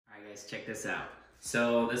Guys, check this out.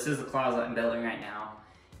 So this is the closet I'm building right now,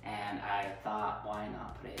 and I thought, why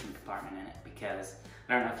not put a hidden compartment in it? Because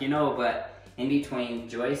I don't know if you know, but in between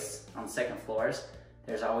joists on second floors,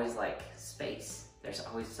 there's always like space. There's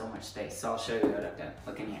always so much space. So I'll show you what I've done.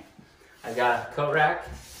 Look in here. I've got a coat rack.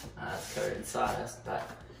 It's covered in sawdust, but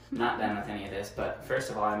I'm not done with any of this. But first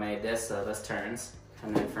of all, I made this so this turns,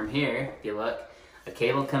 and then from here, if you look, a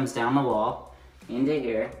cable comes down the wall into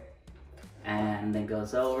here, and then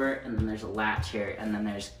goes over, and then there's a latch here, and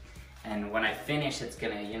then and when I finish,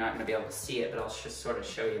 you're not gonna be able to see it, but I'll just sort of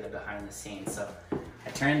show you the behind the scenes. So I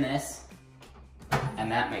turn this,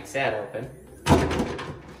 and that makes that open,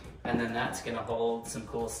 and then that's gonna hold some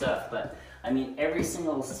cool stuff. But I mean, every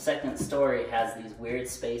single second story has these weird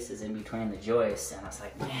spaces in between the joists, and I was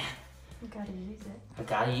like, man, I gotta use it. I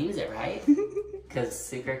gotta use it, right? Because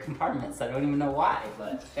secret compartments, I don't even know why,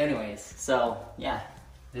 but anyways, so yeah,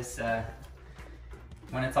 this,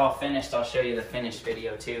 when it's all finished, I'll show you the finished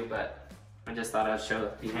video too, but I just thought I'd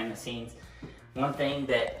show behind the scenes. One thing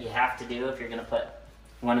that you have to do if you're gonna put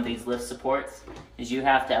one of these lift supports is you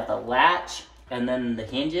have to have the latch and then the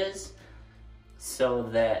hinges so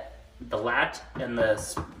that the latch and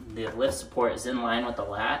the lift support is in line with the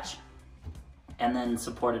latch and then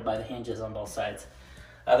supported by the hinges on both sides.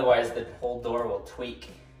 Otherwise, the whole door will tweak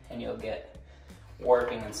and you'll get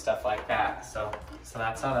warping and stuff like that. So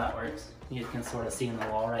that's how that works. You can sort of see in the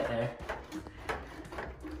wall right there.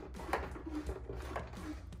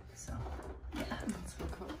 So, yeah. That's so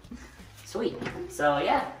cool. Sweet. So,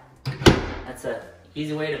 yeah. That's a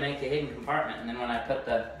easy way to make a hidden compartment. And then when I put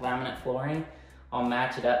the laminate flooring, I'll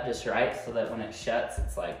match it up just right so that when it shuts,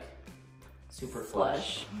 it's like super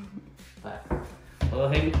flush. But a little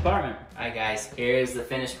hidden compartment. All right, guys, here's the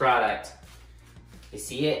finished product. You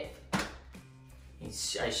see it?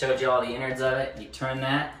 I showed you all the innards of it. You turn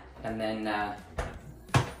that, and then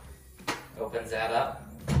opens that up.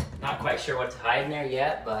 Not quite sure what to hide in there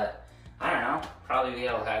yet, but I don't know. Probably be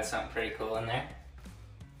able to hide something pretty cool in there.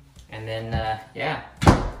 And then, yeah,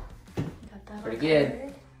 pretty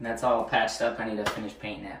good. And that's all patched up. I need to finish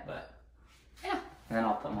painting that, but yeah. And then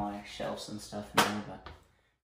I'll put my shelves and stuff in there, but.